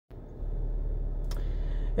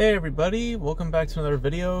Hey everybody, welcome back to another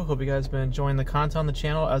video. Hope you guys been enjoying the content on the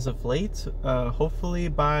channel as of late. Hopefully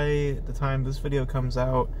by the time this video comes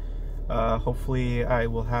out, hopefully I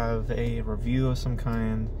will have a review of some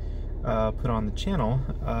kind put on the channel.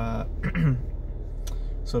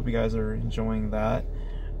 So hope you guys are enjoying that.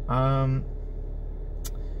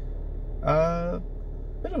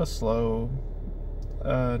 Bit of a slow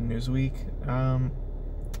news week.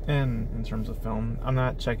 And in terms of film, I'm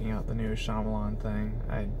not checking out the new Shyamalan thing.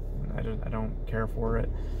 I don't care for it.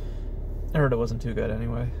 I heard it wasn't too good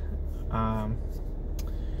anyway.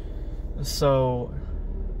 So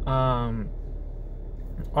I'll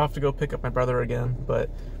have to go pick up my brother again. But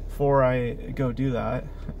before I go do that,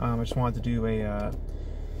 I just wanted to do a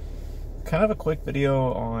kind of a quick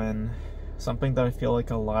video on something that I feel like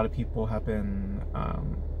a lot of people have been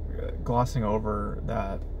glossing over.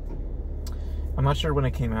 That I'm not sure when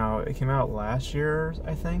it came out. It came out last year,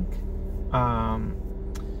 I think. I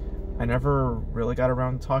never really got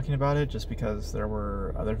around to talking about it just because there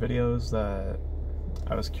were other videos that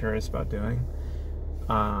I was curious about doing.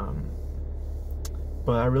 But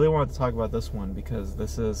I really wanted to talk about this one because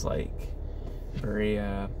this is like very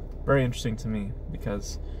interesting to me,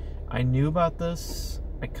 because I knew about this.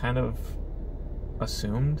 I kind of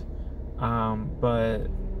assumed, but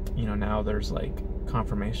you know, now there's like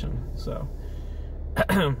confirmation. So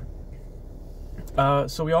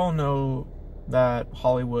so we all know that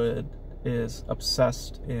Hollywood is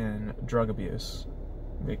obsessed in drug abuse.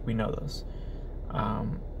 We know this.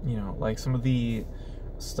 You know, like some of the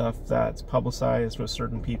stuff that's publicized with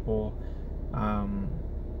certain people, I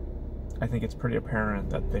think it's pretty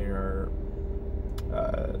apparent that they're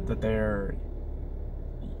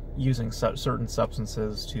using certain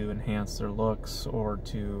substances to enhance their looks or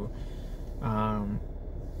to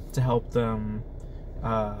help them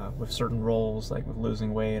with certain roles, like with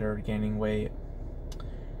losing weight or gaining weight.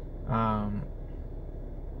 And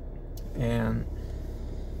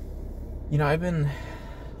you know, I've been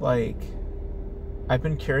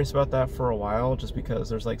curious about that for a while, just because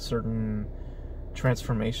there's like certain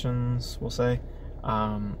transformations, we'll say,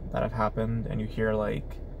 that have happened, and you hear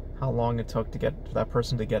like how long it took to get that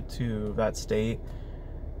person to get to that state.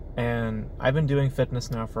 And I've been doing fitness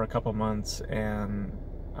now for a couple months, and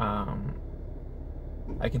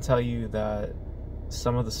I can tell you that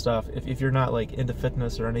some of the stuff, if you're not like into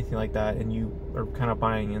fitness or anything like that, and you are kind of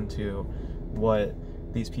buying into what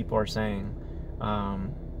these people are saying,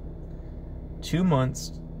 2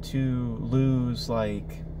 months to lose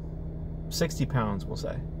like 60 pounds, we'll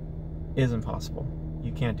say, is impossible.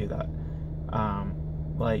 You can't do that.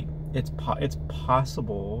 Like it's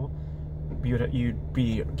possible. You'd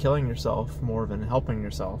be killing yourself more than helping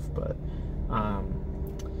yourself, but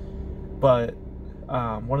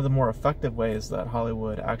one of the more effective ways that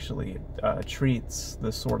Hollywood actually treats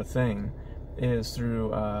this sort of thing is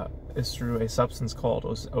through a substance called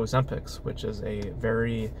Ozempic, which is a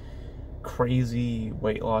very crazy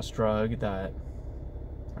weight loss drug that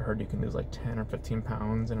I heard you can lose like 10 or 15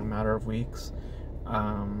 pounds in a matter of weeks.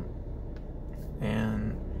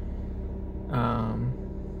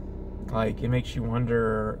 Like, it makes you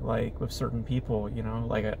wonder, like, with certain people, you know,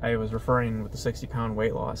 like I was referring with the 60-pound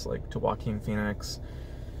weight loss, like, to Joaquin Phoenix,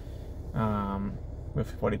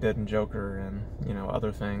 with what he did in Joker and, you know,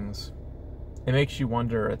 other things. It makes you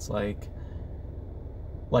wonder. It's like,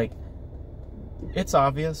 it's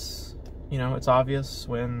obvious, you know, it's obvious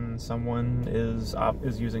when someone is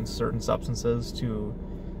using certain substances to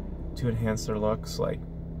enhance their looks. Like,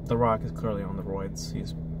 The Rock is clearly on the roids.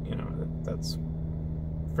 He's, you know, that's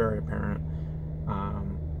very apparent.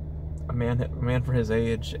 A man for his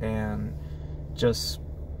age, and just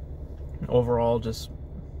overall, just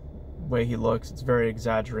way he looks, it's very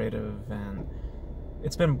exaggerative, and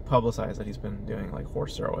it's been publicized that he's been doing like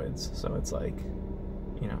horse steroids. So it's like,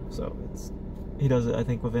 you know, so he does it, I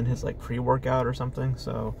think, within his like pre-workout or something.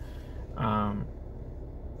 So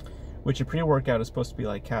which a pre-workout is supposed to be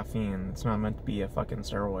like caffeine. It's not meant to be a fucking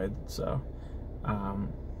steroid. So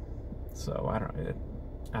so I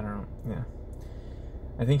don't know, yeah.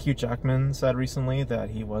 I think Hugh Jackman said recently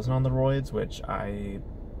that he wasn't on the roids, which I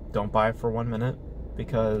don't buy for 1 minute,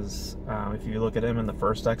 because if you look at him in the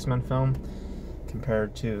first X-Men film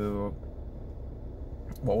compared to,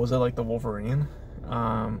 what was it, like the Wolverine,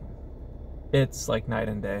 it's like night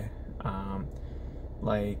and day.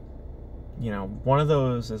 Like, you know, one of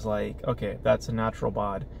those is like, okay, that's a natural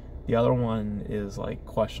bod. The other one is like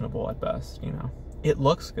questionable at best, you know. It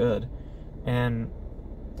looks good, and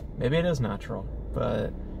maybe it is natural,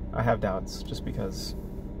 but I have doubts, just because,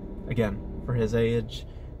 again, for his age,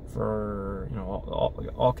 for, you know,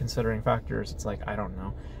 all considering factors, it's like, I don't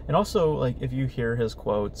know. And also, like, if you hear his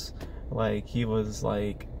quotes, like, he was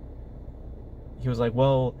like,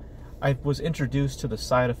 well, I was introduced to the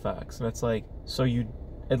side effects, and it's like, so you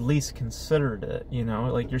at least considered it, you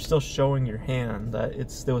know, like, you're still showing your hand that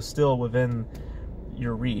it was still within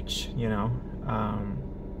your reach, you know.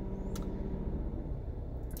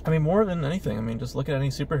 I mean, more than anything, I mean, just look at any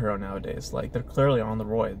superhero nowadays. Like, they're clearly on the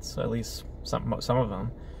roids, at least some of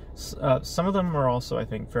them. Some of them are also, I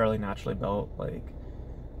think, fairly naturally built. Like,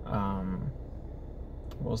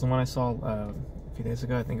 what was the one I saw a few days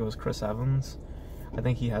ago? I think it was Chris Evans. I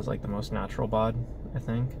think he has, like, the most natural bod, I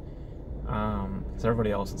think. Because everybody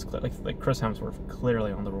else is clear. Like Chris Hemsworth,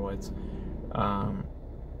 clearly on the roids.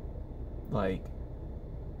 Like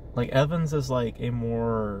Evans is, like, a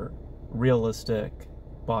more realistic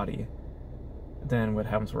body than what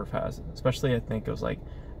Hemsworth has. Especially, I think it was, like,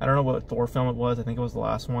 I don't know what Thor film it was. I think it was the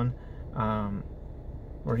last one,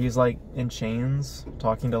 where he's, like, in chains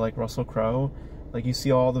talking to, like, Russell Crowe. Like, you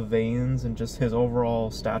see all the veins and just his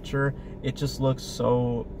overall stature. It just looks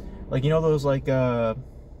so, like, you know those, like, what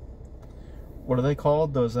are they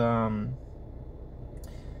called? Those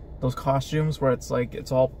costumes where it's like,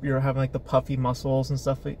 it's all, you're having, like, the puffy muscles and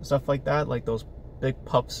stuff like that, like those big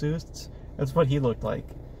puff suits. That's what he looked like.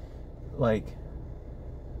 Like,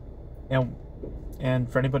 and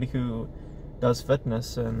for anybody who does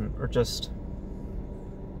fitness or just,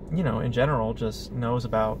 you know, in general, just knows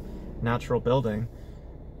about natural building,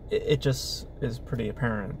 it just is pretty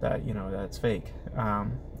apparent that, you know, that it's fake,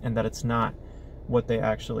 and that it's not what they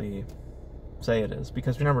actually say it is.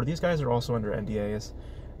 Because remember, these guys are also under NDAs.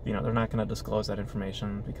 You know, they're not going to disclose that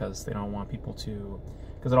information because they don't want people to,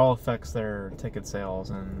 because it all affects their ticket sales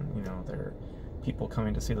and, you know, their people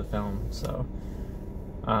coming to see the film. So,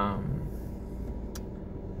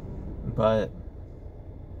 but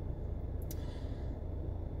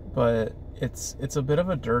it's a bit of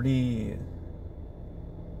a dirty,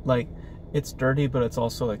 like, it's dirty, but it's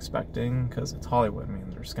also expecting, because it's Hollywood. I mean,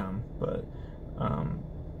 they're scum, but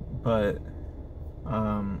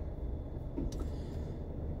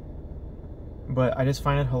I just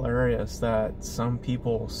find it hilarious that some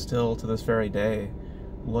people still, to this very day,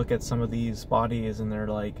 look at some of these bodies and they're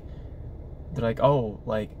like, oh,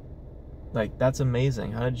 like that's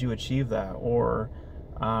amazing. How did you achieve that? Or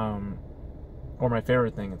my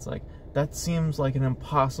favorite thing, it's like, that seems like an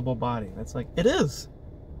impossible body. That's like, it is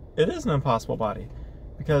an impossible body,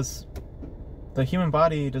 because the human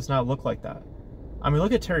body does not look like that. I mean,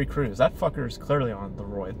 look at Terry Crews. That fucker is clearly on the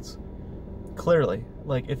roids. Clearly.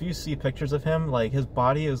 Like, if you see pictures of him, like, his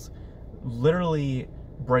body is literally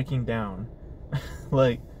breaking down.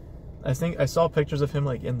 Like, I think I saw pictures of him,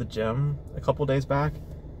 like, in the gym a couple days back,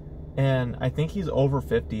 and I think he's over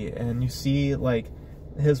 50, and you see, like,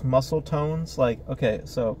 his muscle tones, like, okay,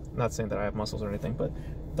 so, not saying that I have muscles or anything, but,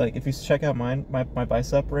 like, if you check out my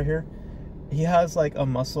bicep right here, he has, like, a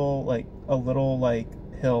muscle, like, a little, like,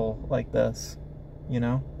 hill like this, you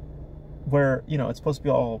know, where, you know, it's supposed to be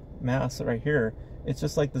all mass right here. It's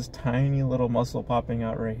just like this tiny little muscle popping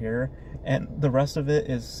out right here, and the rest of it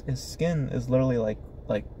is, his skin is literally like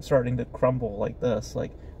starting to crumble like this,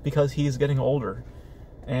 like, because he's getting older,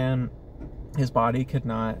 and his body could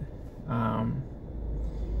not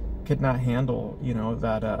handle, you know,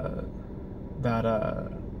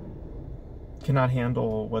 cannot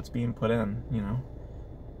handle what's being put in, you know,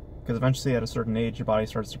 because eventually at a certain age your body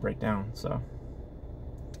starts to break down.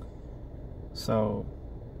 So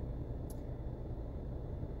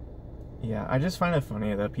yeah, I just find it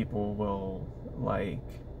funny that people will, like,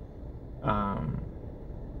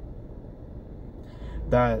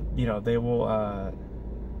 that, you know, they will,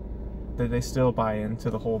 they still buy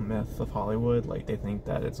into the whole myth of Hollywood. Like, they think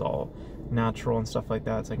that it's all natural and stuff like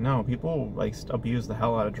that. It's like, no, people, like, abuse the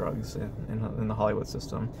hell out of drugs in the Hollywood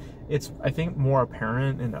system. It's, I think, more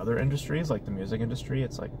apparent in other industries, like the music industry.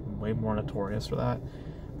 It's, like, way more notorious for that.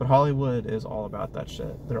 But Hollywood is all about that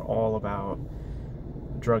shit. They're all about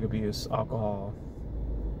drug abuse, alcohol,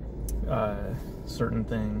 certain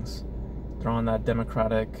things. They're on that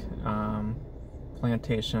democratic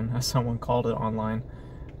plantation, as someone called it online.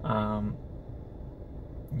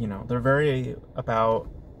 You know, they're very about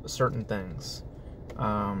certain things.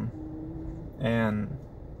 And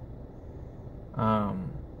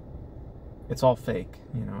it's all fake,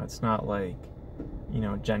 you know, it's not like, you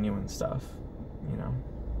know, genuine stuff, you know.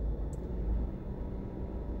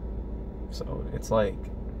 So it's like,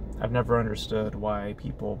 I've never understood why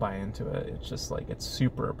people buy into it. It's just like, it's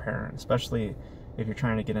super apparent, especially if you're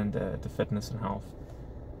trying to get into fitness and health.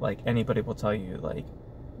 Like, anybody will tell you, like,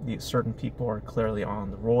 certain people are clearly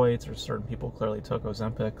on the roids, or certain people clearly took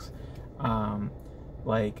Ozempics.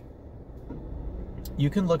 Like, you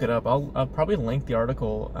can look it up. I'll probably link the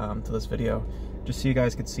article to this video, just so you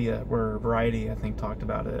guys could see it, where Variety, I think, talked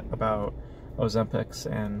about it, about Ozempics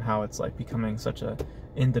and how it's like becoming such a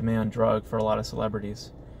in-demand drug for a lot of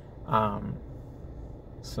celebrities. And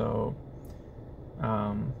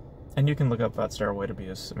you can look up about steroid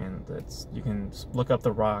abuse. I mean, you can look up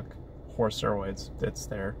The Rock, horse steroids. It's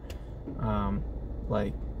there.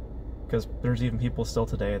 Like, because there's even people still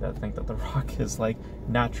today that think that The Rock is like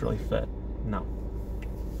naturally fit. No.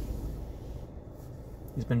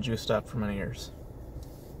 He's been juiced up for many years.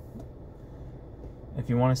 If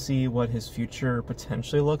you want to see what his future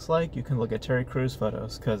potentially looks like, you can look at Terry Crews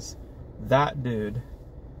photos, because that dude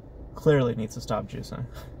clearly needs to stop juicing.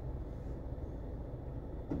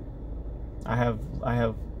 I have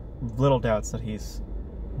little doubts that he's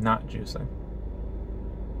not juicing.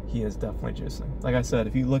 He is definitely juicing. Like I said,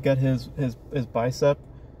 if you look at his bicep,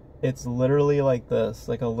 it's literally like this,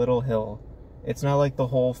 like a little hill. It's not like the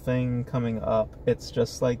whole thing coming up. It's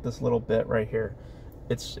just like this little bit right here.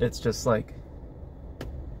 It's just like,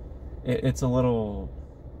 it's a little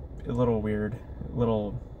weird,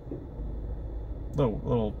 little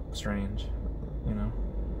strange, you know.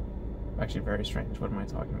 Actually, very strange. What am I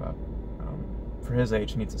talking about? For his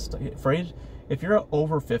age, he needs to stay. For age, if you're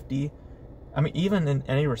over 50, I mean, even in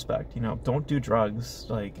any respect, you know, don't do drugs,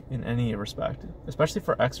 like, in any respect, especially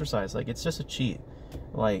for exercise. Like, it's just a cheat.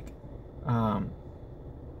 Like I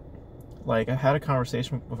had a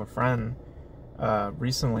conversation with a friend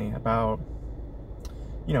recently about,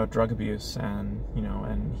 you know, drug abuse, and, you know,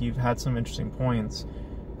 and he had some interesting points.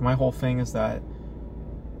 My whole thing is that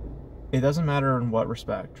it doesn't matter in what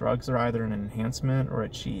respect. Drugs are either an enhancement or a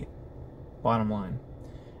cheat, bottom line.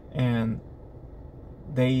 And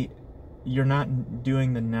you're not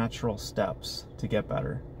doing the natural steps to get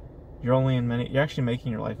better. You're actually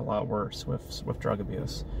making your life a lot worse with drug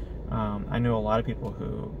abuse. I know a lot of people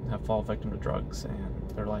who have fallen victim to drugs, and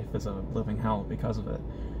their life is a living hell because of it.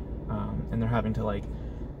 And they're having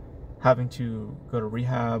to go to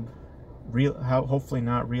rehab, hopefully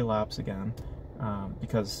not relapse again,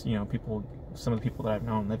 because, you know, some of the people that I've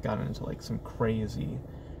known, they've gotten into like some crazy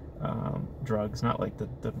drugs, not like the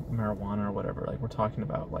marijuana or whatever. Like, we're talking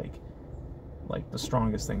about like the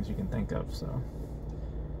strongest things you can think of. So,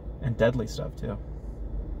 and deadly stuff too.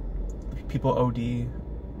 People OD,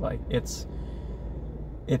 like, it's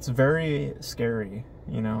very scary,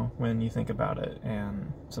 you know, when you think about it.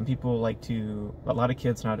 And some people a lot of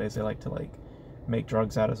kids nowadays, they like to like make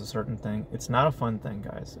drugs out as a certain thing. It's not a fun thing,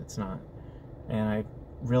 guys. It's not. And I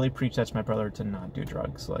really preach that to my brother, to not do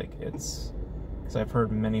drugs. Like, because I've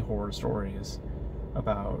heard many horror stories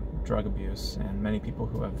about drug abuse, and many people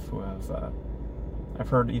who have I've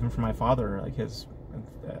heard even from my father, like his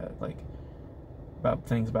about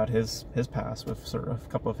things about his past with sort of a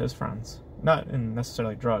couple of his friends, not in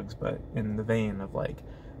necessarily drugs, but in the vein of like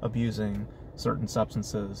abusing certain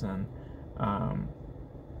substances, and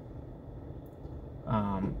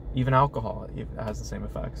even alcohol. It has the same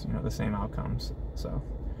effects, you know, the same outcomes.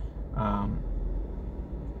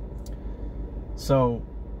 So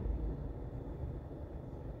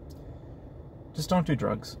just don't do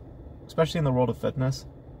drugs, especially in the world of fitness.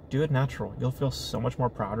 Do it natural. You'll feel so much more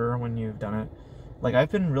prouder when you've done it. Like,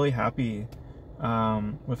 I've been really happy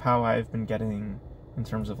with how I've been getting in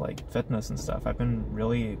terms of like fitness and stuff. I've been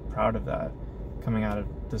really proud of that coming out of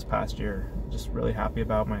this past year. Just really happy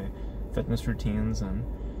about my fitness routines and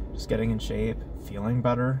just getting in shape, feeling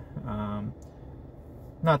better.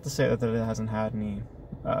 Not to say that it hasn't had any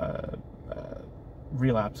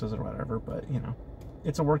relapses or whatever, but, you know,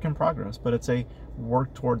 it's a work in progress. But it's a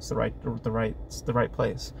work towards the right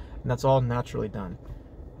place, and that's all naturally done.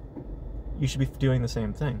 You should be doing the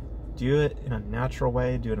same thing. Do it in a natural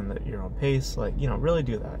way. Do it in your own pace. Like, you know, really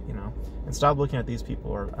do that. You know, and stop looking at these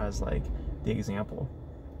people as like the example,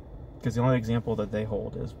 because the only example that they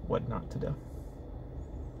hold is what not to do.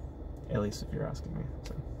 At least if you're asking me.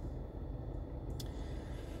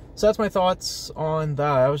 So that's my thoughts on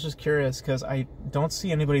that. I was just curious because I don't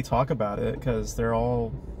see anybody talk about it, because they're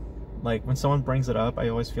all like, when someone brings it up, I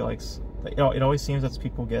always feel like, you know, it always seems that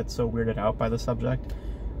people get so weirded out by the subject,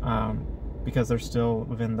 because they're still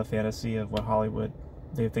within the fantasy of what Hollywood,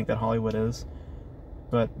 they think that Hollywood is.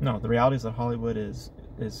 But no, the reality is that Hollywood is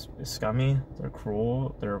scummy. They're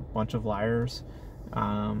cruel. They're a bunch of liars,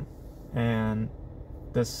 and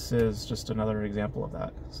this is just another example of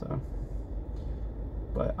that. So,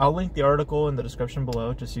 but I'll link the article in the description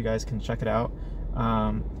below, just so you guys can check it out.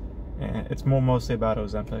 And it's mostly about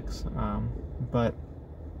Ozempics, but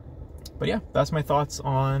But yeah, that's my thoughts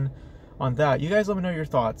on that. You guys let me know your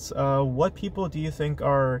thoughts. What people do you think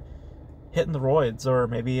are hitting the roids, or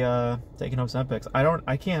maybe taking Ozempics?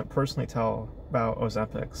 I can't personally tell about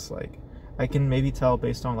Ozempics. Like, I can maybe tell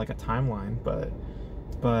based on like a timeline,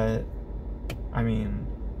 but I mean,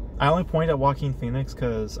 I only point at Joaquin Phoenix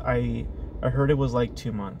because I heard it was like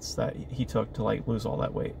 2 months that he took to like lose all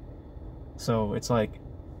that weight. So it's like,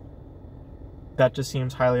 that just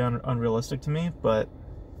seems highly unrealistic to me, but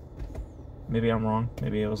maybe I'm wrong.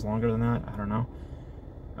 Maybe it was longer than that. I don't know.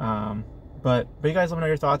 But you guys let me know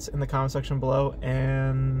your thoughts in the comment section below,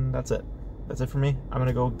 and that's it. That's it for me. I'm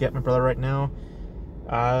gonna go get my brother right now.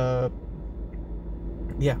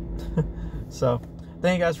 Yeah. So,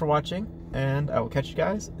 thank you guys for watching, and I will catch you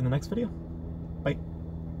guys in the next video.